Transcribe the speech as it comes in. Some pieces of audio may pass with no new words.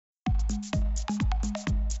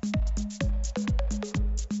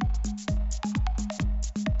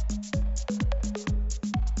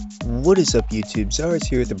What is up YouTube, Zara's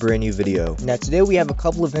here with a brand new video. Now today we have a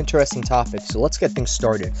couple of interesting topics, so let's get things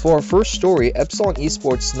started. For our first story, Epsilon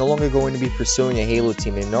Esports is no longer going to be pursuing a Halo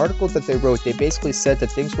team. In an article that they wrote, they basically said that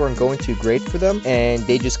things weren't going too great for them, and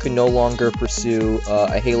they just could no longer pursue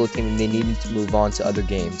a Halo team and they needed to move on to other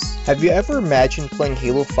games. Have you ever imagined playing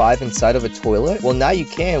Halo 5 inside of a toilet? Well, now you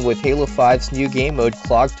can with Halo 5's new game mode,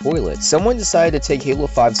 Clogged Toilet. Someone decided to take Halo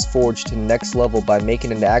 5's Forge to the next level by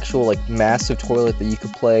making an actual massive toilet that you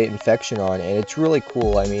could play Infection on, and it's really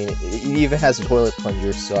cool. I mean, it even has a toilet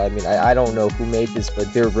plunger, so I mean, I don't know who made this,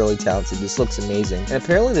 but they're really talented. This looks amazing. And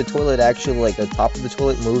apparently the toilet actually, the top of the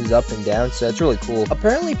toilet moves up and down, so that's really cool.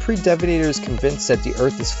 Apparently Pre-Devinator is convinced that the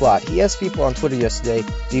Earth is flat. He asked people on Twitter yesterday,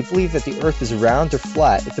 do you believe that the Earth is round or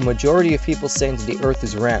flat? With the majority of people saying that the Earth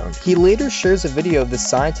is round. He later shares a video of the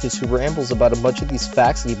scientist who rambles about a bunch of these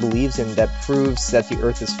facts that he believes in that proves that the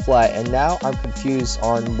Earth is flat, and now I'm confused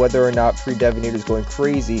on whether or not Pre-Devinator is going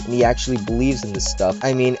crazy and he actually believes in this stuff.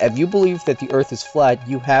 I mean, if you believe that the Earth is flat,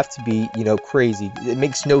 you have to be, crazy. It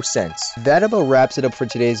makes no sense. That about wraps it up for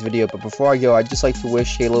today's video, but before I go, I'd just like to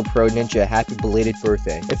wish Halo Pro Ninja a happy belated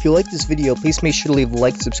birthday. If you like this video, please make sure to leave a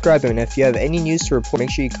like, subscribe, and if you have any news to report,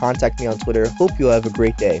 make sure you contact me on Twitter. Hope you'll have a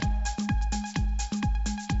great day.